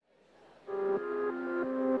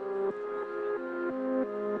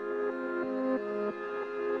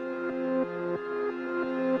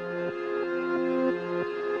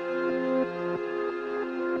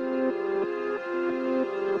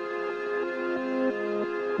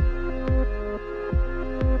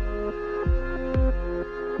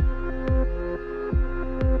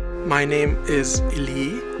My name is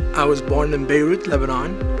Eli. I was born in Beirut,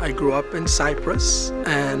 Lebanon. I grew up in Cyprus,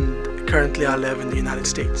 and currently I live in the United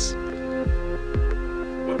States.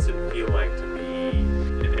 What's it feel like to be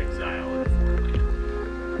in exile in a foreign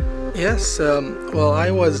land? Yes, well, I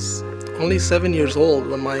was only 7 years old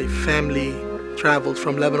when my family traveled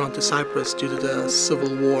from Lebanon to Cyprus due to the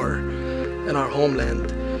civil war in our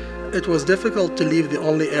homeland. It was difficult to leave the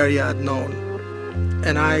only area I'd known,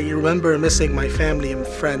 and I remember missing my family and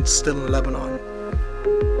friends still in Lebanon.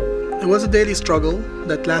 It was a daily struggle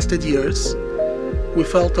that lasted years. We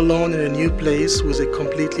felt alone in a new place with a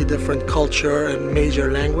completely different culture and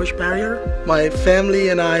major language barrier. My family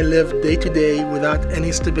and I lived day to day without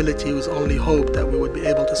any stability, with only hope that we would be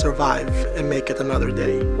able to survive and make it another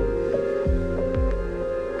day.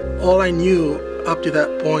 All I knew up to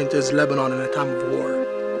that point is Lebanon in a time of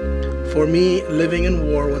war. For me, living in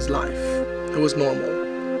war was life. It was normal.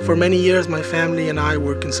 For many years, my family and I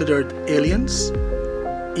were considered aliens,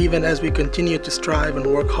 even as we continued to strive and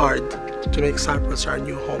work hard to make Cyprus our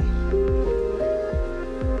new home.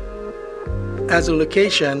 As a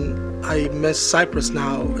location, I miss Cyprus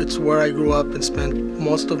now. It's where I grew up and spent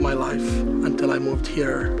most of my life until I moved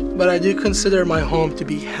here. But I do consider my home to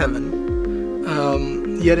be heaven.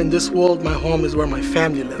 Yet in this world, my home is where my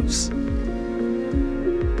family lives.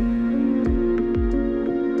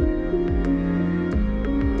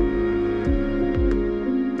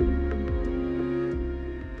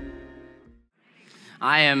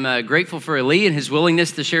 I am grateful for Eli and his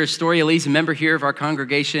willingness to share his story. Eli's a member here of our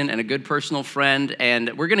congregation and a good personal friend,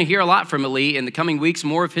 and we're going to hear a lot from Eli in the coming weeks,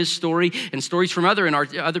 more of his story and stories from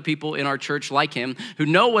other people in our church like him who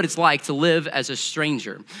know what it's like to live as a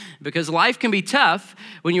stranger. Because life can be tough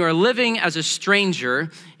when you are living as a stranger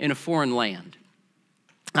in a foreign land.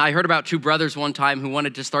 I heard about two brothers one time who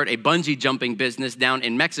wanted to start a bungee jumping business down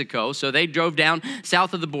in Mexico. So they drove down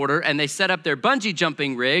south of the border and they set up their bungee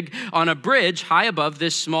jumping rig on a bridge high above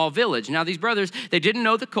this small village. Now these brothers, they didn't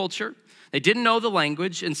know the culture. They didn't know the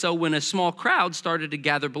language. And so when a small crowd started to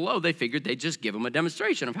gather below, they figured they'd just give them a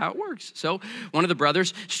demonstration of how it works. So one of the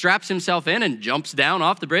brothers straps himself in and jumps down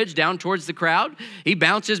off the bridge, down towards the crowd. He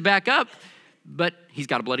bounces back up, but he's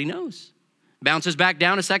got a bloody nose. Bounces back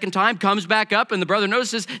down a second time, comes back up, and the brother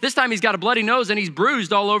notices this time he's got a bloody nose and he's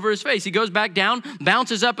bruised all over his face. He goes back down,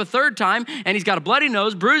 bounces up a third time, and he's got a bloody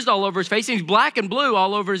nose, bruised all over his face, and he's black and blue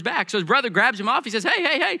all over his back. So his brother grabs him off. He says,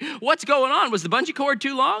 hey, what's going on? Was the bungee cord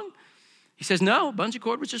too long? He says, no, bungee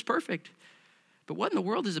cord was just perfect. But what in the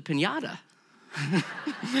world is a piñata?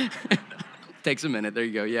 Takes a minute. There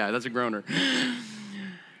you go. Yeah, that's a groaner.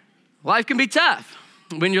 Life can be tough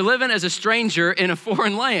when you're living as a stranger in a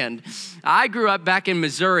foreign land. I grew up back in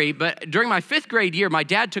Missouri, but during my 5th grade year, my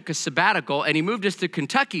dad took a sabbatical and he moved us to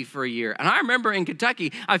Kentucky for a year. And I remember in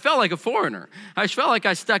Kentucky, I felt like a foreigner. I just felt like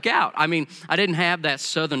I stuck out. I mean, I didn't have that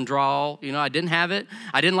southern drawl, I didn't have it.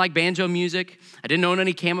 I didn't like banjo music. I didn't own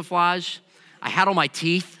any camouflage. I had all my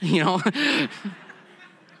teeth,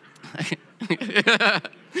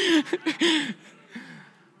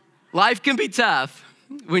 Life can be tough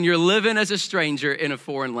when you're living as a stranger in a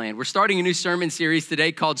foreign land. We're starting a new sermon series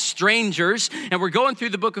today called Strangers, and we're going through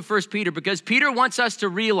the book of 1 Peter because Peter wants us to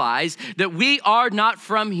realize that we are not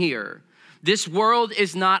from here. This world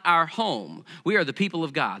is not our home. We are the people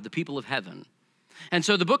of God, the people of heaven. And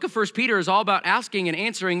so the book of 1 Peter is all about asking and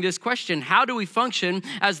answering this question: how do we function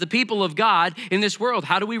as the people of God in this world?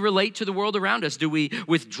 How do we relate to the world around us? Do we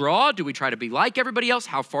withdraw? Do we try to be like everybody else?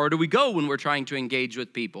 How far do we go when we're trying to engage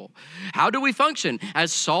with people? How do we function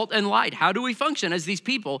as salt and light? How do we function as these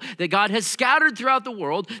people that God has scattered throughout the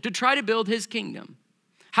world to try to build his kingdom?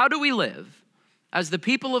 How do we live as the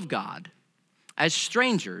people of God, as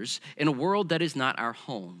strangers in a world that is not our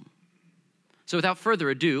home? So without further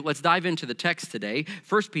ado, let's dive into the text today,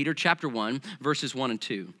 1 Peter chapter 1, verses 1 and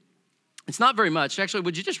 2. It's not very much. Actually,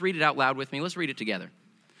 would you just read it out loud with me? Let's read it together.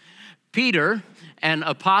 Peter, an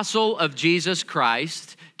apostle of Jesus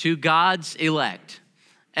Christ, to God's elect,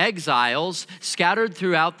 exiles scattered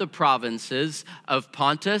throughout the provinces of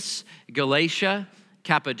Pontus, Galatia,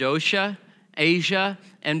 Cappadocia, Asia,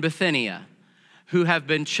 and Bithynia, who have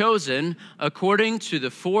been chosen according to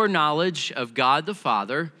the foreknowledge of God the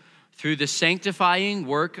Father, through the sanctifying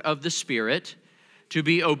work of the Spirit, to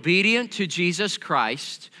be obedient to Jesus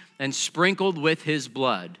Christ and sprinkled with his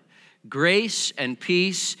blood. Grace and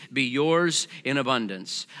peace be yours in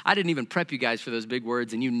abundance. I didn't even prep you guys for those big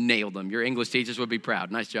words, and you nailed them. Your English teachers would be proud.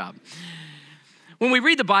 Nice job. When we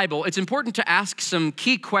read the Bible, it's important to ask some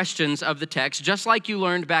key questions of the text, just like you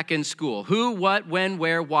learned back in school. Who, what, when,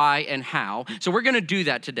 where, why, and how. So we're going to do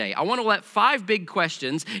that today. I want to let 5 big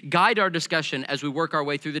questions guide our discussion as we work our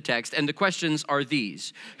way through the text. And the questions are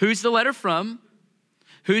these. Who's the letter from?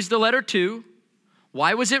 Who's the letter to?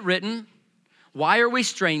 Why was it written? Why are we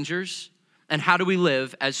strangers? And how do we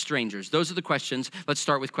live as strangers? Those are the questions. Let's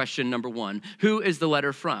start with question number 1. Who is the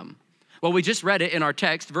letter from? Well, we just read it in our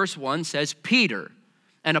text. Verse 1 says, Peter,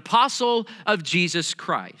 an apostle of Jesus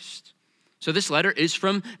Christ. So this letter is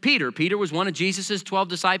from Peter. Peter was one of Jesus' 12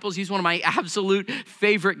 disciples. He's one of my absolute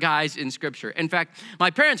favorite guys in Scripture. In fact,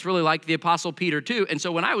 my parents really liked the apostle Peter too. And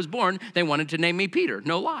so when I was born, they wanted to name me Peter,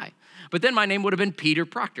 no lie. But then my name would have been Peter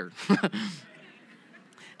Proctor.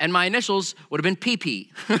 And my initials would have been PP.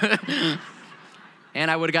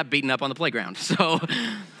 And I would have got beaten up on the playground.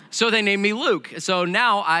 So they named me Luke. So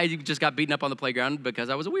now I just got beaten up on the playground because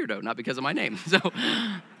I was a weirdo, not because of my name. So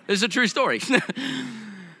this is a true story.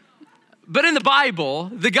 But in the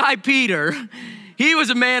Bible, the guy Peter, he was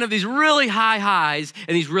a man of these really high highs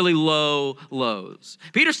and these really low lows.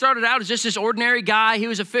 Peter started out as just this ordinary guy. He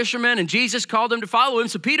was a fisherman and Jesus called him to follow him.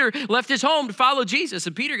 So Peter left his home to follow Jesus.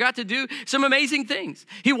 And Peter got to do some amazing things.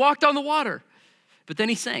 He walked on the water, but then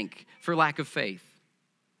he sank for lack of faith.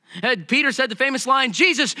 And Peter said the famous line,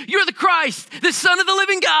 Jesus, you're the Christ, the Son of the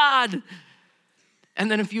living God.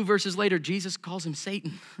 And then a few verses later, Jesus calls him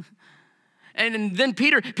Satan. And then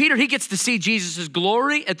Peter, he gets to see Jesus'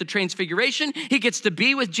 glory at the transfiguration. He gets to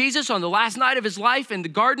be with Jesus on the last night of his life in the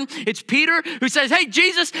garden. It's Peter who says, hey,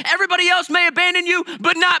 Jesus, everybody else may abandon you,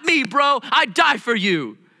 but not me, bro. I die for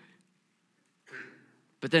you.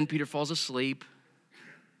 But then Peter falls asleep,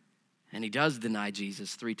 and he does deny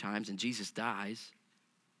Jesus 3 times, and Jesus dies.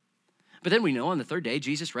 But then we know on the 3rd day,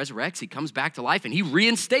 Jesus resurrects, he comes back to life, and he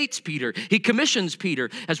reinstates Peter. He commissions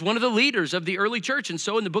Peter as one of the leaders of the early church. And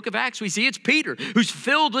so in the book of Acts, we see it's Peter who's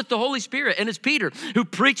filled with the Holy Spirit, and it's Peter who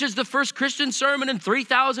preaches the first Christian sermon, and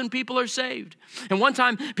 3,000 people are saved. And one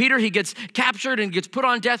time, Peter, he gets captured and gets put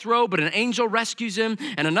on death row, but an angel rescues him.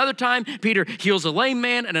 And another time, Peter heals a lame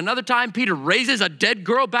man. And another time, Peter raises a dead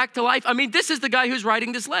girl back to life. I mean, this is the guy who's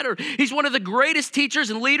writing this letter. He's one of the greatest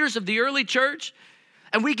teachers and leaders of the early church.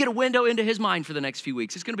 And we get a window into his mind for the next few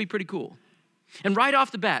weeks. It's going to be pretty cool. And right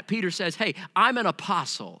off the bat, Peter says, hey, I'm an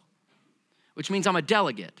apostle, which means I'm a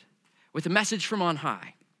delegate with a message from on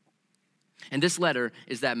high. And this letter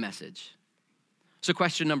is that message. So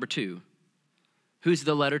question number 2, who's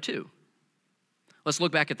the letter to? Let's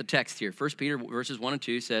look back at the text here. 1 Peter verses 1 and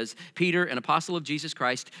 2 says, Peter, an apostle of Jesus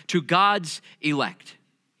Christ, to God's elect,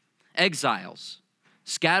 exiles,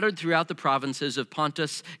 scattered throughout the provinces of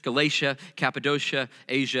Pontus, Galatia, Cappadocia,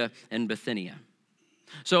 Asia, and Bithynia.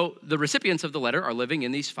 So the recipients of the letter are living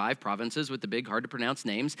in these 5 provinces with the big, hard to pronounce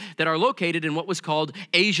names that are located in what was called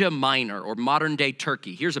Asia Minor, or modern day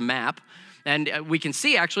Turkey. Here's a map. And we can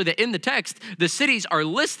see actually that in the text, the cities are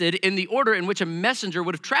listed in the order in which a messenger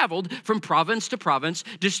would have traveled from province to province,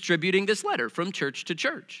 distributing this letter from church to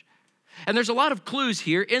church. And there's a lot of clues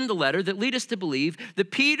here in the letter that lead us to believe that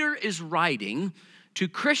Peter is writing to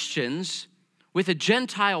Christians with a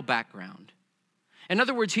Gentile background. In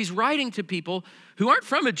other words, he's writing to people who aren't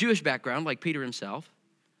from a Jewish background like Peter himself.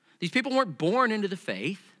 These people weren't born into the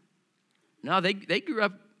faith. No, they grew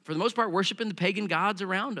up, for the most part, worshiping the pagan gods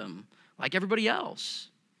around them, like everybody else.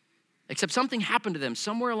 Except something happened to them.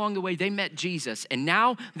 Somewhere along the way, they met Jesus, and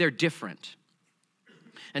now they're different.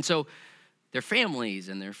 And so their families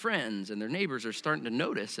and their friends and their neighbors are starting to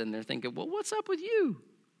notice, and they're thinking, well, what's up with you?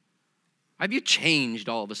 Have you changed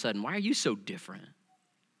all of a sudden? Why are you so different?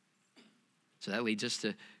 So that leads us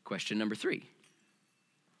to question number 3.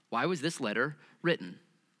 Why was this letter written?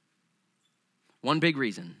 One big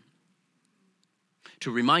reason: to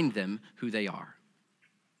remind them who they are.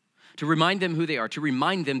 To remind them who they are, to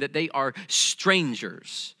remind them that they are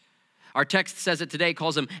strangers. Our text says it today,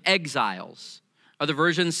 calls them exiles. Other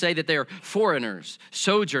versions say that they are foreigners,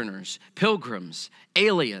 sojourners, pilgrims,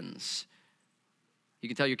 aliens. You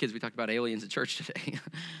can tell your kids we talked about aliens at church today.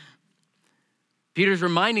 Peter's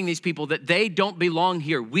reminding these people that they don't belong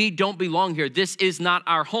here. We don't belong here. This is not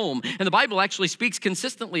our home. And the Bible actually speaks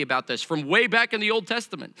consistently about this from way back in the Old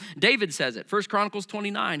Testament. David says it, 1 Chronicles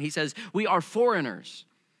 29. He says, we are foreigners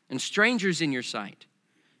and strangers in your sight,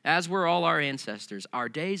 as were all our ancestors. Our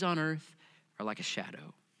days on earth are like a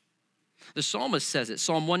shadow. The psalmist says it,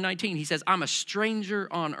 Psalm 119. He says, I'm a stranger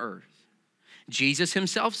on earth. Jesus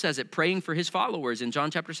himself says it, praying for his followers in John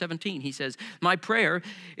chapter 17. He says, my prayer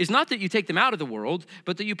is not that you take them out of the world,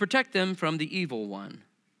 but that you protect them from the evil one.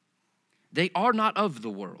 They are not of the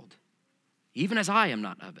world, even as I am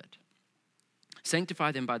not of it.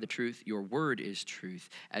 Sanctify them by the truth. Your word is truth.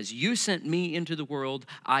 As you sent me into the world,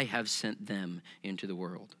 I have sent them into the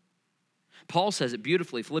world. Paul says it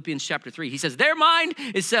beautifully, Philippians chapter 3. He says, their mind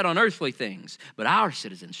is set on earthly things, but our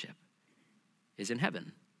citizenship is in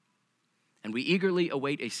heaven. And we eagerly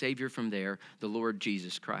await a Savior from there, the Lord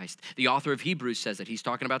Jesus Christ. The author of Hebrews says that. He's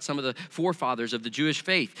talking about some of the forefathers of the Jewish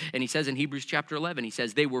faith. And he says in Hebrews chapter 11, he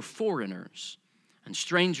says, they were foreigners and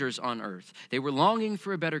strangers on earth. They were longing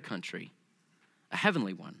for a better country, a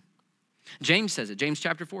heavenly one. James says it, James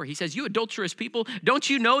chapter 4. He says, you adulterous people, don't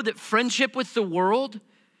you know that friendship with the world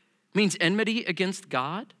means enmity against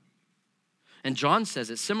God? And John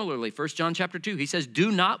says it similarly, 1 John chapter 2. He says,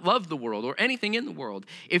 do not love the world or anything in the world.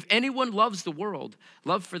 If anyone loves the world,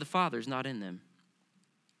 love for the Father is not in them.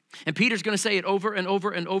 And Peter's going to say it over and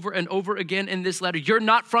over and over and over again in this letter. You're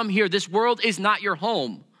not from here. This world is not your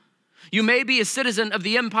home. You may be a citizen of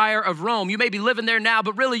the empire of Rome. You may be living there now,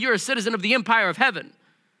 but really you're a citizen of the empire of heaven.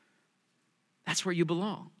 That's where you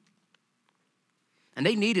belong. And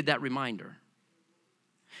they needed that reminder.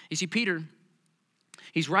 You see, Peter,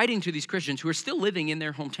 he's writing to these Christians who are still living in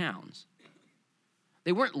their hometowns.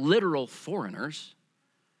 They weren't literal foreigners.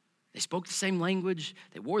 They spoke the same language.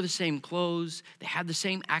 They wore the same clothes. They had the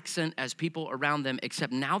same accent as people around them,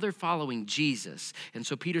 except now they're following Jesus. And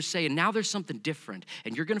so Peter's saying, now there's something different,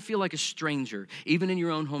 and you're going to feel like a stranger, even in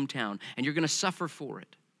your own hometown, and you're going to suffer for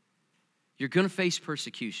it. You're going to face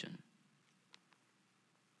persecution.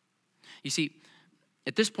 You see,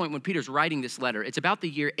 at this point, when Peter's writing this letter, it's about the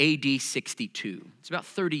year AD 62. It's about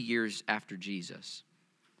 30 years after Jesus.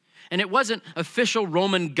 And it wasn't official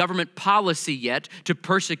Roman government policy yet to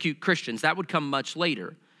persecute Christians. That would come much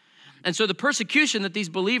later. And so the persecution that these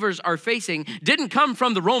believers are facing didn't come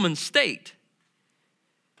from the Roman state.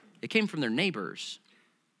 It came from their neighbors.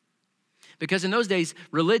 Because in those days,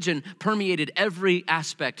 religion permeated every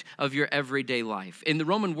aspect of your everyday life. In the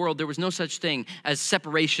Roman world, there was no such thing as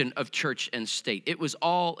separation of church and state. It was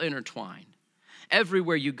all intertwined.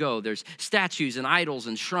 Everywhere you go, there's statues and idols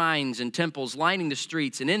and shrines and temples lining the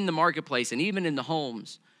streets and in the marketplace and even in the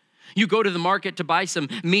homes. You go to the market to buy some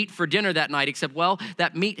meat for dinner that night, except, well,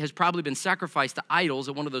 that meat has probably been sacrificed to idols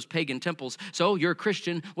at one of those pagan temples. So you're a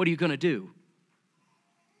Christian, what are you going to do?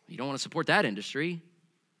 You don't want to support that industry.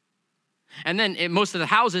 And then most of the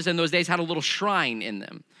houses in those days had a little shrine in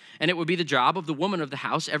them. And it would be the job of the woman of the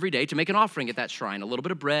house every day to make an offering at that shrine. A little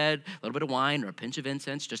bit of bread, a little bit of wine, or a pinch of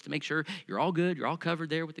incense, just to make sure you're all good, you're all covered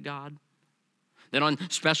there with the God. Then on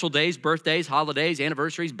special days, birthdays, holidays,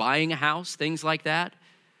 anniversaries, buying a house, things like that,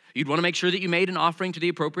 you'd want to make sure that you made an offering to the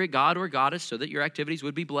appropriate god or goddess so that your activities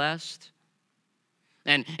would be blessed.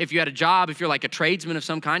 And if you had a job, if you're like a tradesman of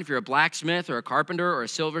some kind, if you're a blacksmith or a carpenter or a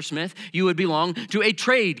silversmith, you would belong to a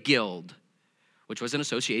trade guild, which was an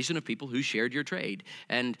association of people who shared your trade.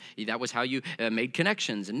 And that was how you made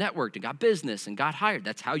connections and networked and got business and got hired.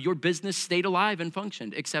 That's how your business stayed alive and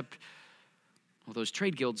functioned, except, well, those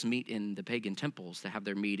trade guilds meet in the pagan temples to have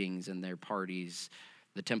their meetings and their parties,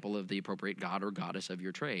 the temple of the appropriate god or goddess of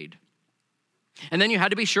your trade. And then you had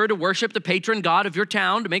to be sure to worship the patron god of your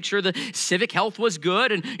town to make sure the civic health was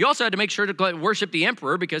good. And you also had to make sure to worship the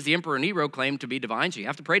emperor because the Emperor Nero claimed to be divine, so you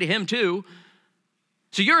have to pray to him too.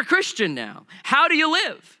 So you're a Christian now. How do you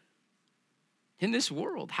live in this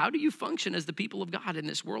world? How do you function as the people of God in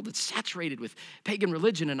this world that's saturated with pagan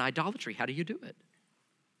religion and idolatry? How do you do it?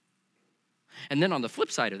 And then on the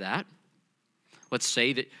flip side of that, let's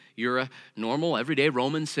say that you're a normal, everyday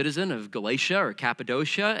Roman citizen of Galatia or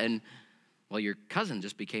Cappadocia, and, well, your cousin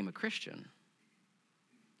just became a Christian. And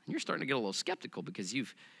you're starting to get a little skeptical because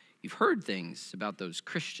you've heard things about those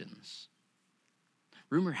Christians.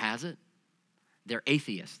 Rumor has it, they're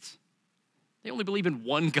atheists. They only believe in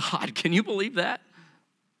one God. Can you believe that?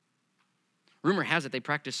 Rumor has it they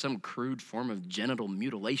practice some crude form of genital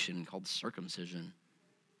mutilation called circumcision.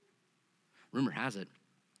 Rumor has it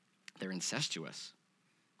they're incestuous,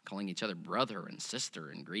 calling each other brother and sister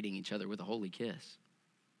and greeting each other with a holy kiss.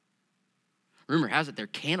 Rumor has it they're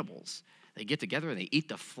cannibals. They get together and they eat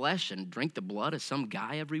the flesh and drink the blood of some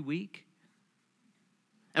guy every week.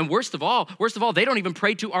 And worst of all, they don't even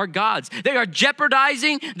pray to our gods. They are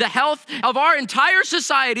jeopardizing the health of our entire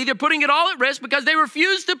society. They're putting it all at risk because they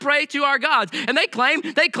refuse to pray to our gods. And they claim,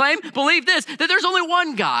 believe this, that there's only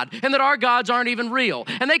one God and that our gods aren't even real.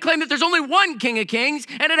 And they claim that there's only one King of Kings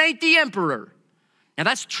and it ain't the emperor. Now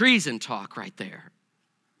that's treason talk right there.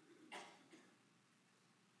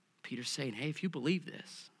 Peter's saying, hey, if you believe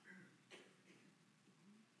this,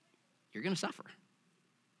 you're going to suffer.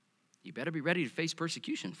 You better be ready to face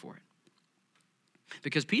persecution for it.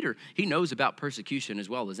 Because Peter, he knows about persecution as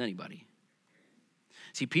well as anybody.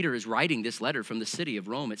 See, Peter is writing this letter from the city of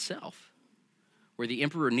Rome itself. where the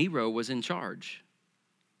Emperor Nero was in charge.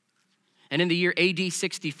 And in the year AD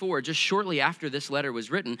 64, just shortly after this letter was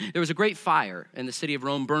written, there was a great fire, and the city of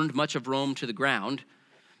Rome burned much of Rome to the ground.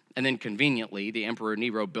 And then conveniently, the Emperor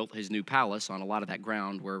Nero built his new palace on a lot of that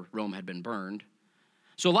ground where Rome had been burned.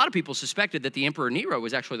 So a lot of people suspected that the Emperor Nero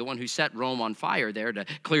was actually the one who set Rome on fire there to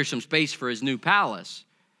clear some space for his new palace.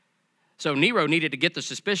 So Nero needed to get the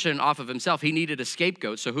suspicion off of himself. He needed a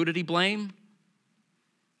scapegoat. So who did he blame?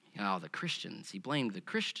 Oh, the Christians. He blamed the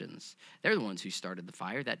Christians. They're the ones who started the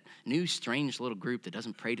fire, that new strange little group that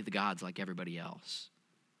doesn't pray to the gods like everybody else.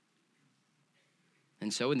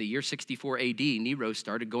 And so in the year 64 AD, Nero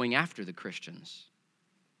started going after the Christians,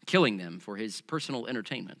 killing them for his personal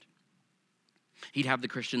entertainment. He'd have the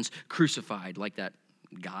Christians crucified like that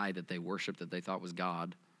guy that they worshiped that they thought was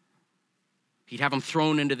God. He'd have them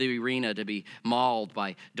thrown into the arena to be mauled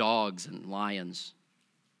by dogs and lions.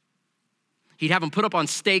 He'd have them put up on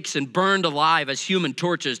stakes and burned alive as human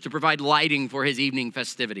torches to provide lighting for his evening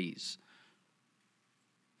festivities.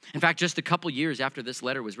 In fact, just a couple years after this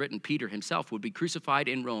letter was written, Peter himself would be crucified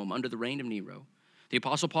in Rome under the reign of Nero. The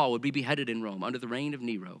Apostle Paul would be beheaded in Rome under the reign of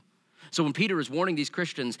Nero. So when Peter is warning these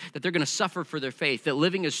Christians that they're going to suffer for their faith, that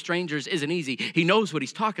living as strangers isn't easy, he knows what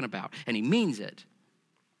he's talking about, and he means it.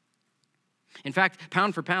 In fact,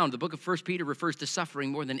 pound for pound, the book of 1 Peter refers to suffering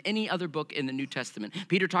more than any other book in the New Testament.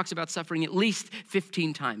 Peter talks about suffering at least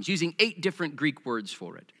 15 times, using 8 different Greek words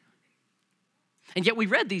for it. And yet we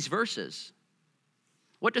read these verses.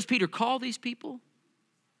 What does Peter call these people?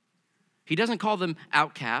 He doesn't call them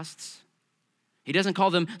outcasts. He doesn't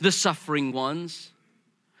call them the suffering ones.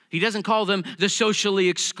 He doesn't call them the socially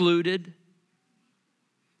excluded.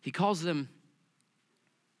 He calls them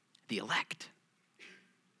the elect.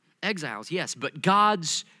 Exiles, yes, but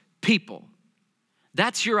God's people.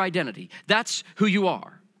 That's your identity. That's who you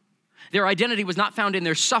are. Their identity was not found in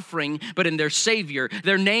their suffering, but in their Savior.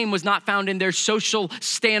 Their name was not found in their social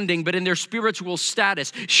standing, but in their spiritual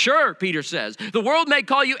status. Sure, Peter says, the world may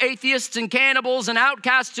call you atheists and cannibals and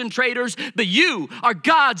outcasts and traitors, but you are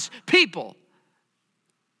God's people.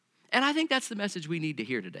 And I think that's the message we need to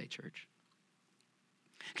hear today, church.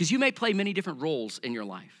 Because you may play many different roles in your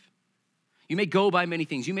life. You may go by many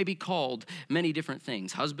things. You may be called many different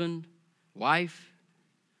things. Husband, wife,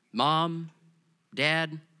 mom,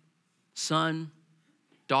 dad, son,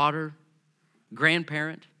 daughter,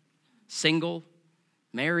 grandparent, single,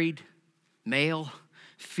 married, male,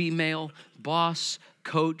 female, boss,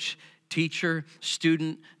 coach, teacher,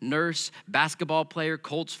 student, nurse, basketball player,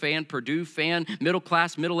 Colts fan, Purdue fan, middle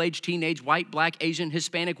class, middle-aged, teenage, white, black, Asian,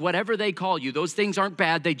 Hispanic, whatever they call you. Those things aren't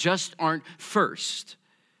bad. They just aren't first.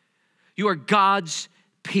 You are God's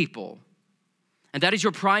people, and that is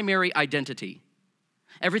your primary identity.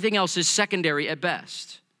 Everything else is secondary at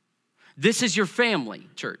best. This is your family,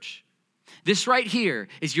 church. This right here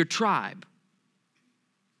is your tribe.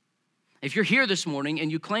 If you're here this morning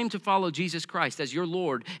and you claim to follow Jesus Christ as your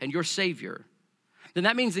Lord and your Savior, then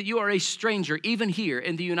that means that you are a stranger even here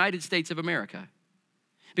in the United States of America,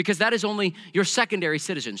 because that is only your secondary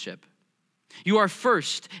citizenship. You are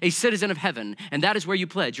first a citizen of heaven, and that is where you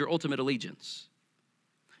pledge your ultimate allegiance.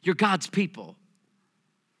 You're God's people.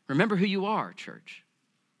 Remember who you are, church.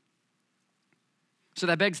 So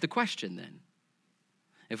that begs the question then.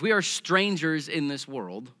 If we are strangers in this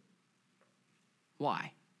world,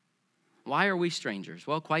 why? Why are we strangers?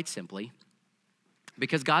 Well, quite simply,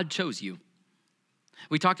 because God chose you.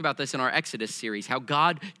 We talked about this in our Exodus series, how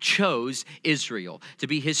God chose Israel to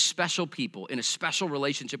be his special people in a special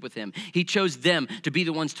relationship with him. He chose them to be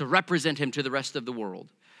the ones to represent him to the rest of the world.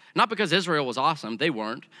 Not because Israel was awesome, they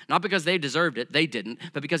weren't. Not because they deserved it, they didn't.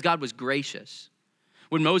 But because God was gracious.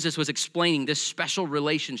 When Moses was explaining this special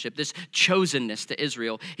relationship, this chosenness to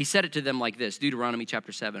Israel, he said it to them like this, Deuteronomy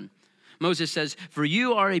chapter 7. Moses says, "For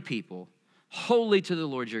you are a people holy to the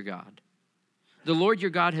Lord your God. The Lord your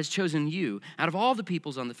God has chosen you out of all the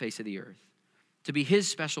peoples on the face of the earth to be his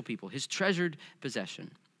special people, his treasured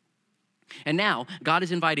possession." And now God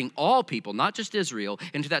is inviting all people, not just Israel,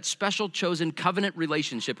 into that special chosen covenant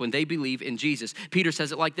relationship when they believe in Jesus. Peter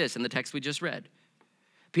says it like this in the text we just read.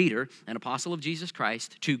 Peter, an apostle of Jesus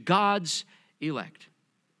Christ, to God's elect.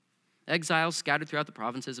 Exiles scattered throughout the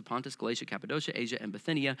provinces of Pontus, Galatia, Cappadocia, Asia, and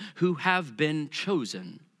Bithynia, who have been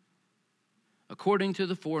chosen according to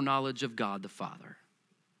the foreknowledge of God the Father.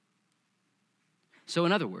 So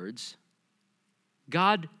in other words,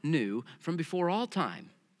 God knew from before all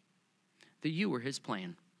time that you were his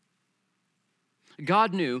plan.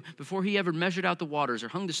 God knew before he ever measured out the waters or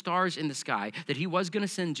hung the stars in the sky that he was going to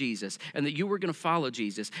send Jesus and that you were going to follow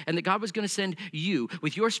Jesus and that God was going to send you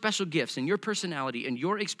with your special gifts and your personality and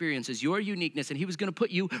your experiences, your uniqueness, and he was going to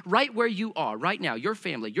put you right where you are right now, your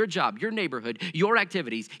family, your job, your neighborhood, your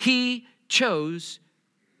activities. He chose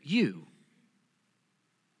you.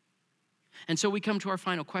 And so we come to our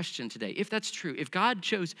final question today. If that's true, if God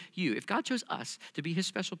chose you, if God chose us to be his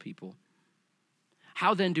special people,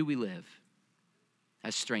 how then do we live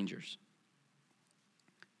as strangers?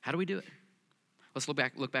 How do we do it? Let's look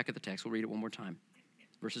back at the text. We'll read it one more time.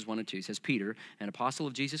 Verses 1 and 2 says, Peter, an apostle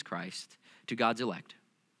of Jesus Christ, to God's elect,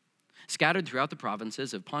 scattered throughout the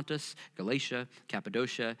provinces of Pontus, Galatia,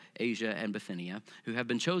 Cappadocia, Asia, and Bithynia, who have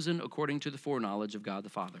been chosen according to the foreknowledge of God the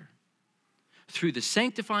Father, through the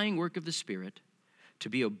sanctifying work of the Spirit, to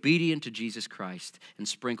be obedient to Jesus Christ and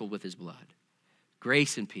sprinkled with his blood.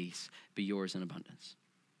 Grace and peace be yours in abundance.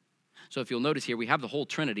 So if you'll notice here, we have the whole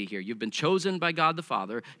Trinity here. You've been chosen by God the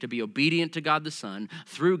Father to be obedient to God the Son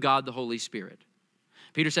through God the Holy Spirit.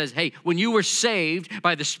 Peter says, hey, when you were saved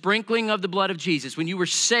by the sprinkling of the blood of Jesus, when you were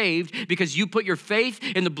saved because you put your faith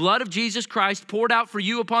in the blood of Jesus Christ poured out for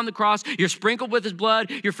you upon the cross, you're sprinkled with his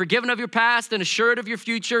blood, you're forgiven of your past and assured of your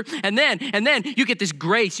future, and then you get this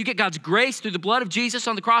grace. You get God's grace through the blood of Jesus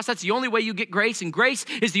on the cross. That's the only way you get grace, and grace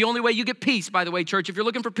is the only way you get peace, by the way, church. If you're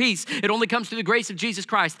looking for peace, it only comes through the grace of Jesus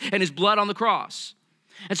Christ and his blood on the cross.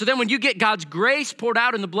 And so then when you get God's grace poured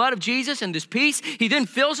out in the blood of Jesus and this peace, he then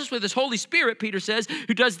fills us with his Holy Spirit, Peter says,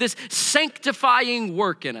 who does this sanctifying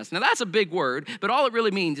work in us. Now that's a big word, but all it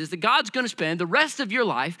really means is that God's going to spend the rest of your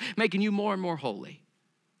life making you more and more holy,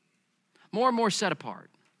 more and more set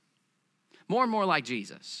apart, more and more like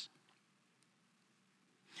Jesus.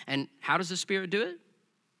 And how does the Spirit do it?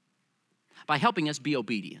 By helping us be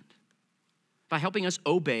obedient, by helping us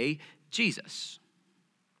obey Jesus.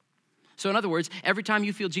 So in other words, every time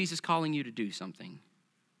you feel Jesus calling you to do something,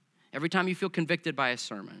 every time you feel convicted by a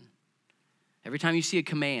sermon, every time you see a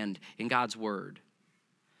command in God's word,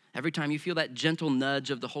 every time you feel that gentle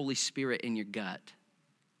nudge of the Holy Spirit in your gut,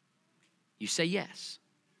 you say yes.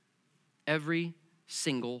 Every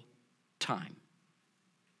single time.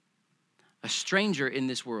 A stranger in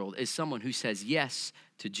this world is someone who says yes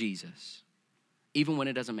to Jesus, even when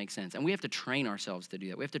it doesn't make sense. And we have to train ourselves to do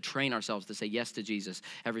that. We have to train ourselves to say yes to Jesus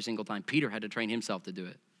every single time. Peter had to train himself to do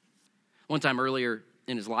it. One time earlier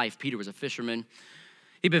in his life, Peter was a fisherman.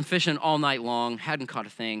 He'd been fishing all night long, hadn't caught a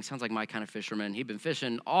thing. Sounds like my kind of fisherman. He'd been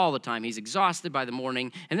fishing all the time. He's exhausted by the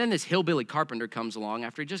morning. And then this hillbilly carpenter comes along.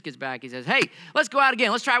 After he just gets back, he says, hey, let's go out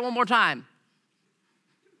again. Let's try it one more time.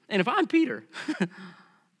 And if I'm Peter,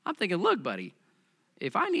 I'm thinking, look, buddy,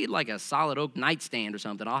 if I need like a solid oak nightstand or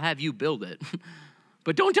something, I'll have you build it.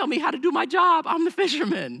 But don't tell me how to do my job. I'm the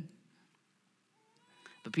fisherman.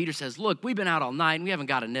 But Peter says, look, we've been out all night and we haven't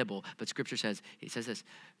got a nibble. But Scripture says, it says this,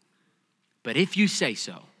 but if you say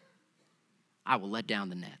so, I will let down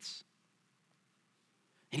the nets.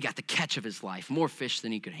 And he got the catch of his life, more fish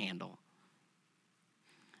than he could handle.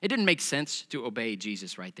 It didn't make sense to obey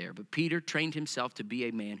Jesus right there, but Peter trained himself to be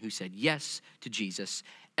a man who said yes to Jesus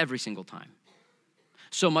every single time.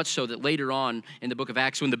 So much so that later on in the book of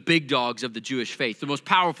Acts, when the big dogs of the Jewish faith, the most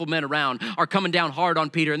powerful men around, are coming down hard on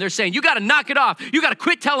Peter, and they're saying, you got to knock it off. You got to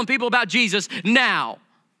quit telling people about Jesus now.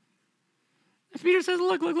 And Peter says,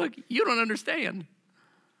 look, you don't understand.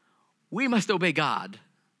 We must obey God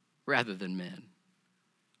rather than men.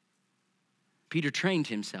 Peter trained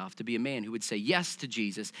himself to be a man who would say yes to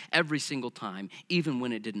Jesus every single time, even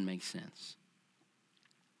when it didn't make sense.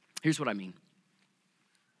 Here's what I mean.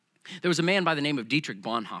 There was a man by the name of Dietrich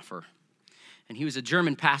Bonhoeffer, and he was a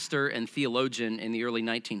German pastor and theologian in the early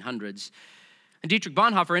 1900s. And Dietrich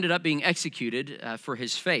Bonhoeffer ended up being executed for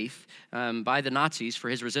his faith by the Nazis for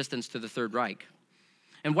his resistance to the Third Reich.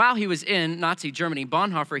 And while he was in Nazi Germany,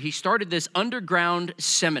 Bonhoeffer, he started this underground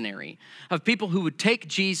seminary of people who would take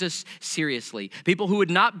Jesus seriously, people who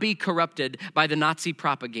would not be corrupted by the Nazi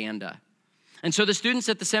propaganda. And so the students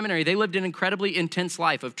at the seminary, they lived an incredibly intense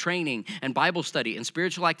life of training and Bible study and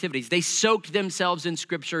spiritual activities. They soaked themselves in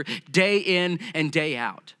Scripture day in and day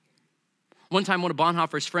out. One time, one of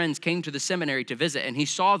Bonhoeffer's friends came to the seminary to visit, and he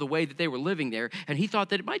saw the way that they were living there, and he thought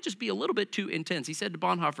that it might just be a little bit too intense. He said to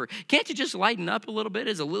Bonhoeffer, can't you just lighten up a little bit?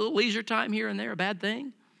 Is a little leisure time here and there a bad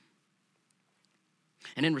thing?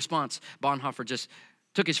 And in response, Bonhoeffer just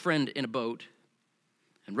took his friend in a boat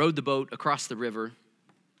and rowed the boat across the river.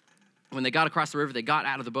 When they got across the river, they got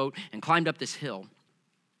out of the boat and climbed up this hill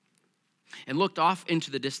and looked off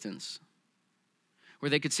into the distance where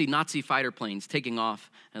they could see Nazi fighter planes taking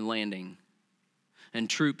off and landing and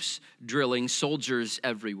troops drilling, soldiers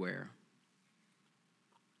everywhere.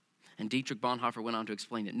 And Dietrich Bonhoeffer went on to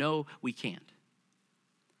explain that no, we can't.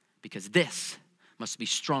 Because this must be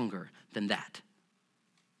stronger than that.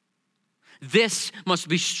 This must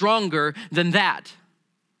be stronger than that.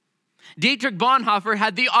 Dietrich Bonhoeffer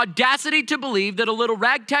had the audacity to believe that a little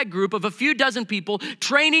ragtag group of a few dozen people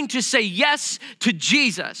training to say yes to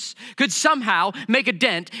Jesus could somehow make a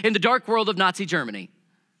dent in the dark world of Nazi Germany.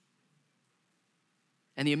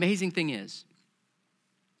 And the amazing thing is,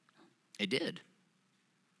 it did.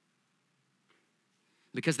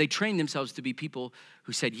 Because they trained themselves to be people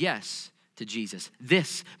who said yes to Jesus.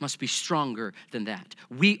 This must be stronger than that.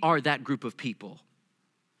 We are that group of people.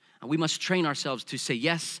 And we must train ourselves to say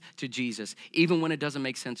yes to Jesus, even when it doesn't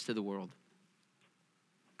make sense to the world.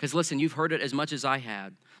 Because listen, you've heard it as much as I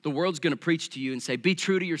had. The world's gonna preach to you and say, be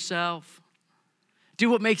true to yourself. Do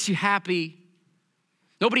what makes you happy.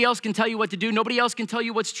 Nobody else can tell you what to do. Nobody else can tell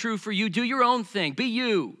you what's true for you. Do your own thing, be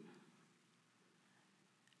you.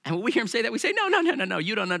 And when we hear him say that, we say, no,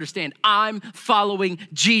 you don't understand. I'm following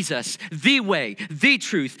Jesus, the way, the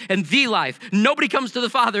truth, and the life. Nobody comes to the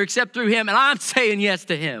Father except through him, and I'm saying yes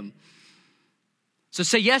to him. So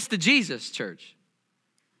say yes to Jesus, church.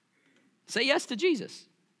 Say yes to Jesus.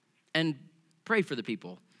 And pray for the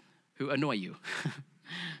people who annoy you.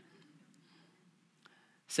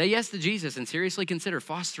 Say yes to Jesus and seriously consider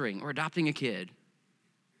fostering or adopting a kid.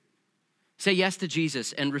 Say yes to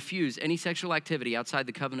Jesus and refuse any sexual activity outside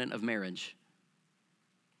the covenant of marriage.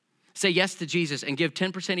 Say yes to Jesus and give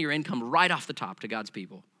 10% of your income right off the top to God's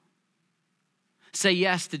people. Say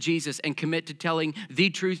yes to Jesus and commit to telling the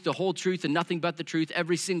truth, the whole truth, and nothing but the truth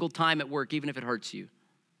every single time at work, even if it hurts you.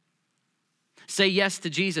 Say yes to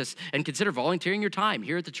Jesus and consider volunteering your time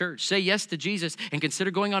here at the church. Say yes to Jesus and consider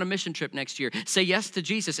going on a mission trip next year. Say yes to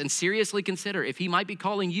Jesus and seriously consider if he might be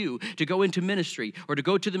calling you to go into ministry or to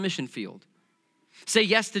go to the mission field. Say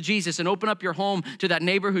yes to Jesus and open up your home to that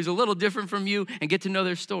neighbor who's a little different from you and get to know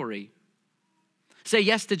their story. Say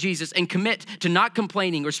yes to Jesus and commit to not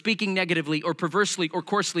complaining or speaking negatively or perversely or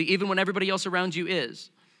coarsely, even when everybody else around you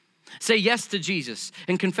is. Say yes to Jesus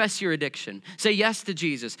and confess your addiction. Say yes to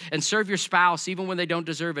Jesus and serve your spouse even when they don't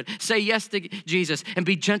deserve it. Say yes to Jesus and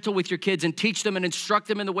be gentle with your kids and teach them and instruct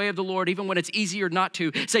them in the way of the Lord even when it's easier not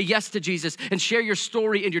to. Say yes to Jesus and share your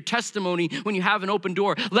story and your testimony when you have an open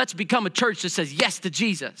door. Let's become a church that says yes to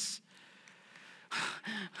Jesus.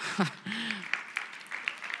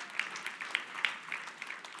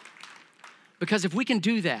 Because if we can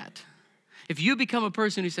do that, if you become a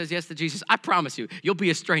person who says yes to Jesus, I promise you, you'll be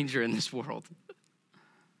a stranger in this world.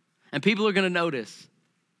 And people are gonna notice.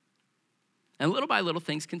 And little by little,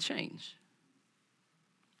 things can change.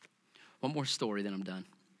 One more story, then I'm done.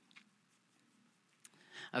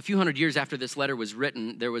 A few hundred years after this letter was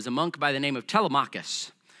written, there was a monk by the name of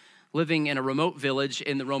Telemachus living in a remote village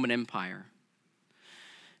in the Roman Empire.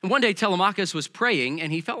 And one day, Telemachus was praying,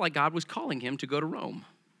 and he felt like God was calling him to go to Rome.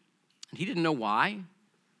 And he didn't know why.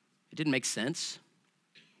 It didn't make sense,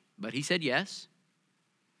 but he said yes.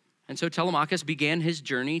 And so Telemachus began his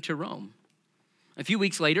journey to Rome. A few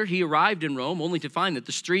weeks later, he arrived in Rome only to find that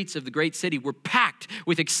the streets of the great city were packed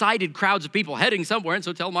with excited crowds of people heading somewhere. And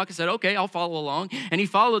so Telemachus said, okay, I'll follow along. And he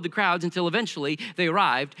followed the crowds until eventually they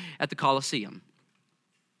arrived at the Colosseum.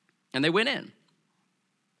 And they went in.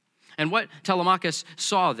 And what Telemachus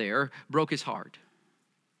saw there broke his heart.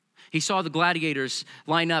 He saw the gladiators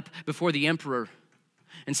line up before the emperor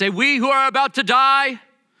and say, we who are about to die,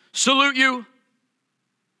 salute you.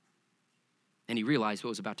 And he realized what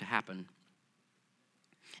was about to happen.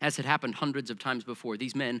 As had happened hundreds of times before,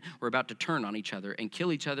 these men were about to turn on each other and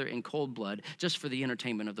kill each other in cold blood just for the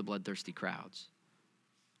entertainment of the bloodthirsty crowds.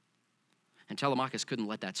 And Telemachus couldn't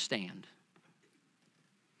let that stand.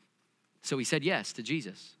 So he said yes to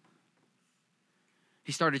Jesus.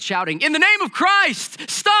 He started shouting, in the name of Christ,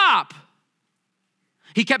 stop!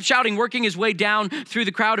 He kept shouting, working his way down through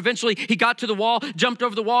the crowd. Eventually, he got to the wall, jumped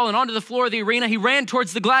over the wall, and onto the floor of the arena. He ran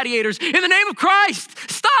towards the gladiators. In the name of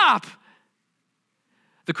Christ, stop!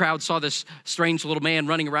 The crowd saw this strange little man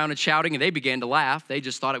running around and shouting, and they began to laugh. They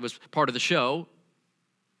just thought it was part of the show.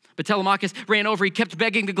 But Telemachus ran over. He kept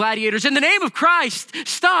begging the gladiators, in the name of Christ,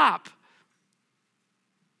 stop!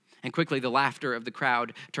 And quickly, the laughter of the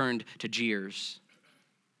crowd turned to jeers.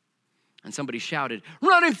 And somebody shouted,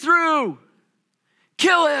 run him through!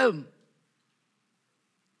 Kill him!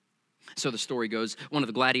 So the story goes, one of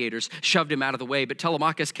the gladiators shoved him out of the way, but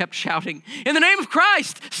Telemachus kept shouting, in the name of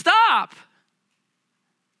Christ, stop!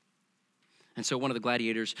 And so one of the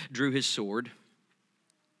gladiators drew his sword,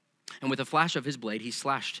 and with a flash of his blade, he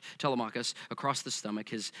slashed Telemachus across the stomach,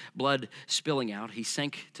 his blood spilling out. He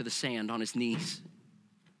sank to the sand on his knees.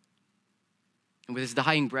 And with his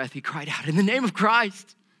dying breath, he cried out, in the name of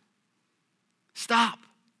Christ. Stop.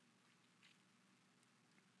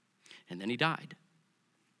 And then he died.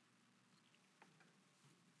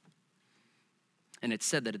 And it's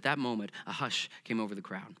said that at that moment, a hush came over the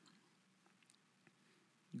crowd.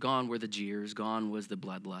 Gone were the jeers, gone was the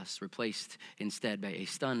bloodlust, replaced instead by a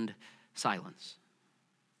stunned silence.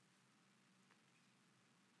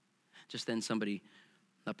 Just then somebody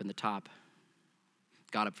up in the top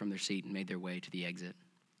got up from their seat and made their way to the exit.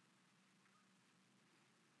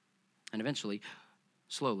 And eventually,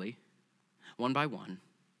 slowly, one by one,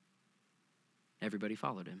 everybody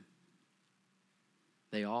followed him.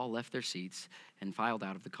 They all left their seats and filed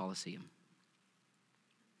out of the Colosseum.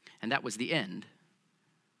 And that was the end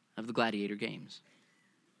of the gladiator games.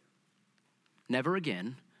 Never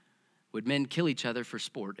again would men kill each other for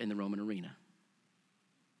sport in the Roman arena.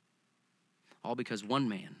 All because one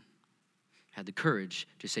man had the courage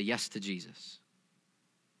to say yes to Jesus,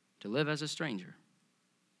 to live as a stranger.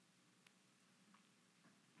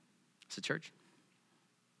 So church,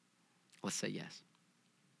 let's say yes.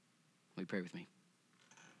 Will you pray with me?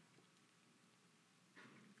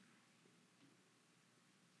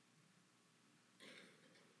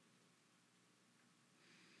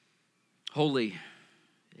 Holy,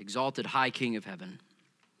 exalted, high King of heaven,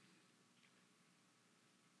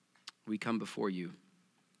 we come before you,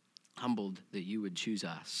 humbled that you would choose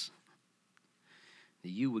us, that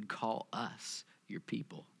you would call us your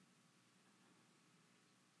people,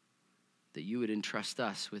 that you would entrust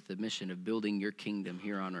us with the mission of building your kingdom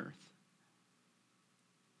here on earth.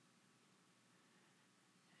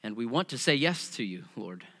 And we want to say yes to you,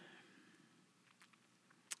 Lord.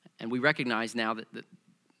 And we recognize now that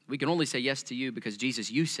we can only say yes to you because,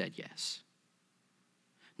 Jesus, you said yes.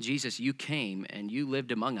 Jesus, you came and you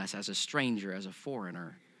lived among us as a stranger, as a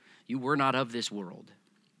foreigner. You were not of this world.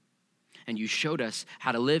 And you showed us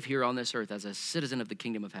how to live here on this earth as a citizen of the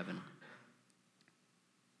kingdom of heaven.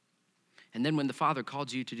 And then when the Father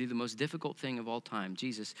called you to do the most difficult thing of all time,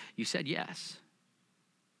 Jesus, you said yes.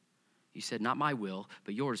 You said, not my will,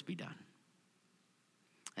 but yours be done.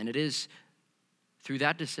 And it is through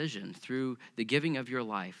that decision, through the giving of your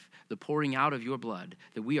life, the pouring out of your blood,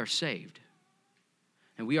 that we are saved.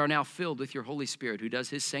 And we are now filled with your Holy Spirit who does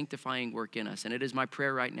his sanctifying work in us. And it is my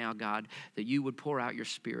prayer right now, God, that you would pour out your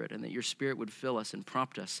Spirit and that your Spirit would fill us and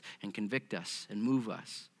prompt us and convict us and move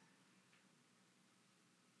us.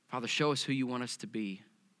 Father, show us who you want us to be.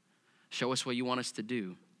 Show us what you want us to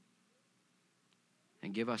do.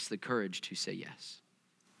 And give us the courage to say yes.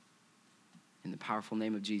 In the powerful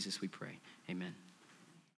name of Jesus we pray. Amen.